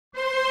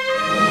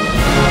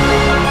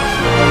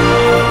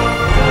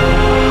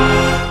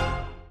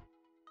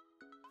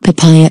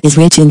Papaya is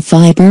rich in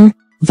fiber,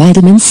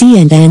 vitamin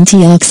C and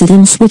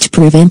antioxidants which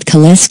prevent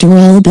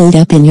cholesterol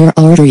buildup in your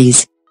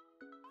arteries.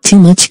 Too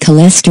much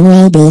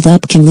cholesterol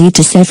buildup can lead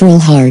to several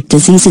heart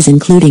diseases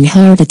including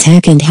heart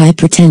attack and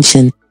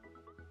hypertension.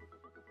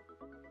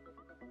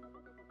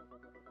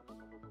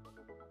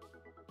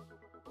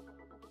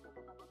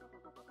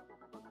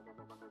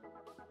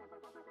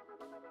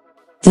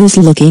 Those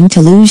looking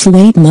to lose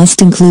weight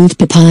must include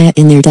papaya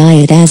in their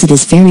diet as it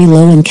is very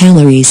low in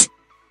calories.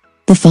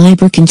 The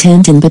fiber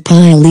content in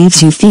papaya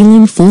leaves you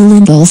feeling full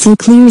and also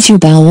clears your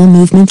bowel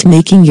movement,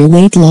 making your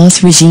weight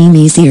loss regime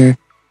easier.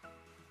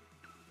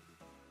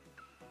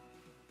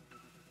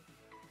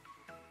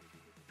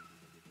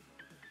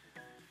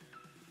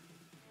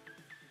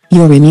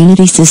 Your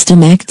immunity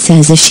system acts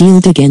as a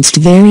shield against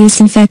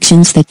various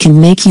infections that can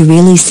make you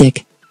really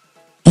sick.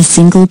 A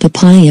single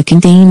papaya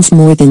contains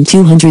more than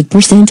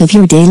 200% of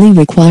your daily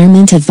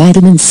requirement of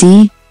vitamin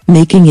C,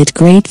 making it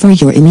great for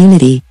your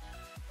immunity.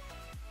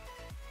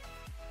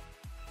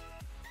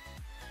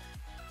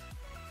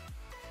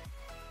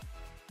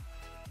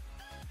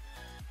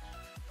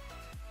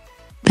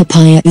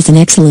 Papaya is an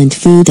excellent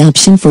food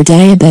option for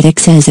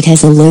diabetics as it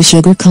has a low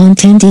sugar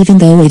content even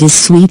though it is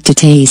sweet to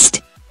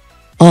taste.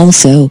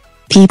 Also,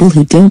 people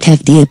who don't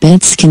have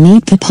diabetes can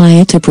eat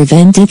papaya to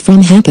prevent it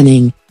from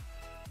happening.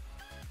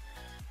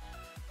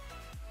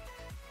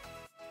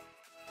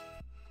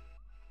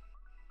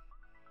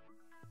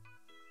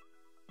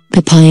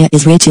 Papaya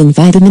is rich in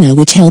vitamin A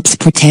which helps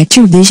protect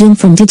your vision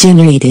from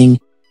degenerating.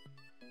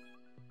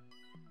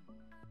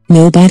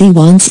 Nobody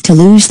wants to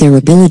lose their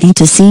ability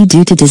to see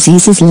due to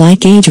diseases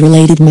like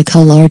age-related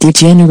macular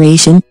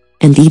degeneration,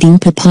 and eating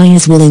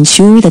papayas will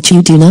ensure that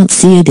you do not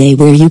see a day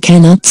where you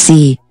cannot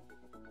see.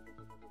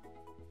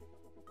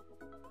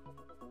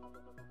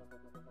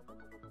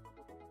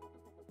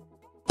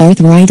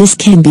 Arthritis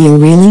can be a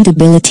really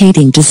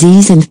debilitating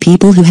disease and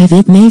people who have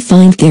it may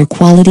find their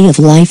quality of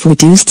life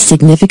reduced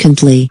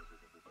significantly.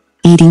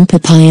 Eating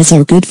papayas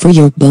are good for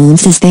your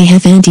bones as they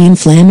have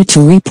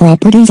anti-inflammatory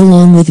properties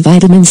along with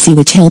vitamin C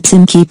which helps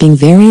in keeping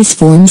various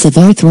forms of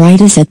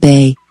arthritis at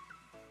bay.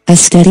 A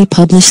study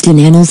published in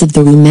Annals of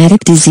the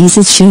Rheumatic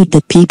Diseases showed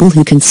that people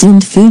who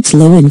consumed foods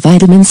low in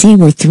vitamin C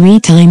were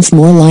 3 times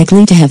more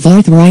likely to have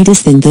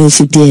arthritis than those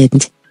who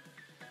didn't.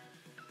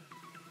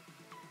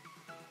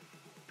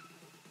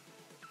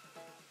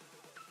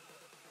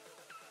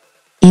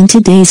 In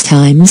today's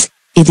times,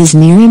 it is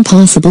near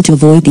impossible to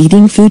avoid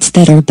eating foods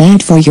that are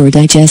bad for your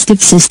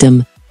digestive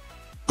system.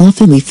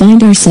 Often we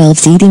find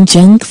ourselves eating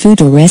junk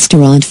food or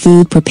restaurant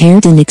food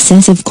prepared in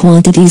excessive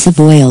quantities of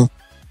oil.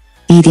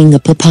 Eating a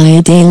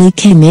papaya daily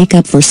can make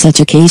up for such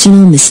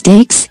occasional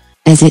mistakes,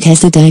 as it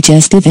has a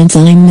digestive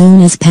enzyme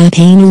known as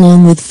papain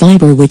along with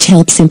fiber which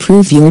helps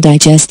improve your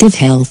digestive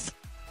health.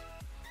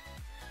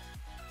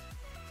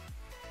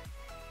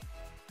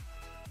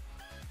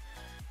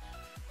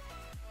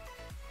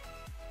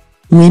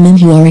 Women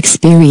who are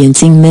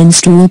experiencing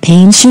menstrual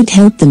pain should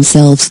help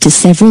themselves to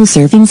several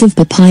servings of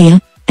papaya,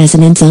 as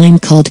an enzyme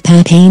called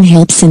papain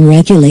helps in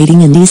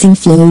regulating and easing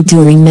flow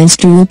during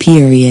menstrual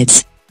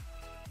periods.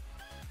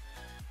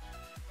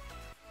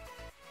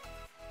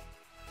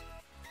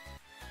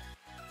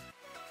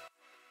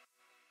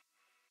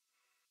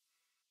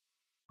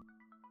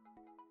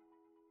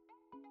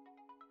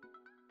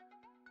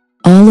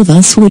 All of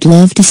us would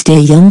love to stay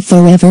young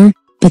forever,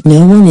 but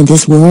no one in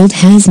this world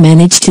has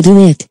managed to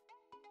do it.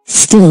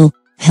 Still,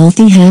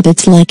 healthy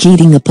habits like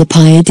eating a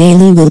papaya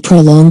daily will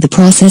prolong the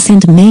process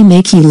and may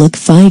make you look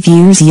 5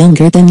 years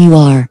younger than you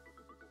are.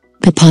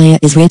 Papaya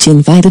is rich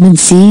in vitamin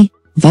C,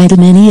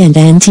 vitamin E and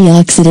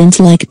antioxidants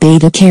like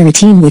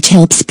beta-carotene which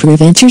helps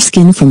prevent your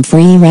skin from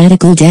free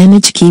radical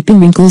damage, keeping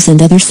wrinkles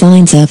and other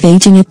signs of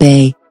aging at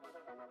bay.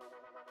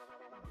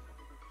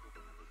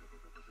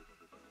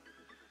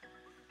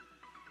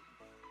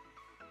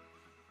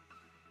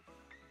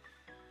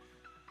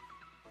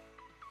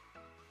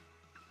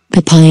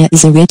 Papaya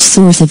is a rich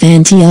source of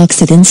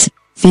antioxidants,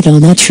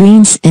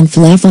 phytonutrients and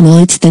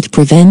flavonoids that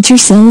prevent your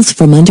cells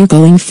from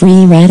undergoing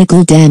free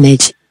radical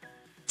damage.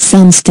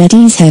 Some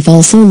studies have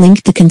also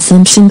linked the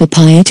consumption of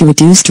papaya to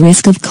reduced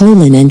risk of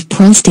colon and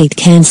prostate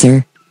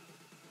cancer.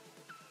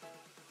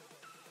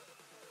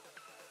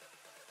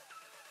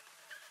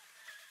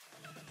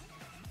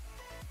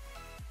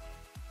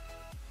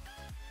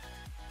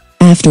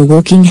 After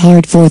working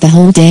hard for the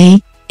whole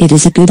day, it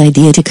is a good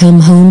idea to come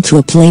home to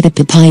a plate of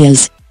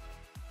papayas.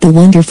 The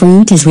wonder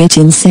fruit is rich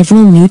in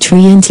several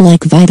nutrients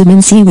like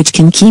vitamin C which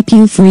can keep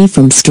you free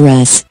from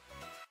stress.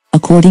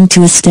 According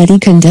to a study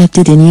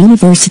conducted in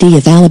University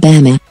of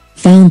Alabama,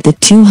 found that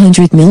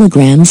 200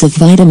 milligrams of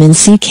vitamin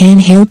C can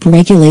help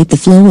regulate the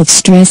flow of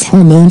stress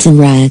hormones in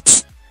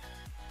rats.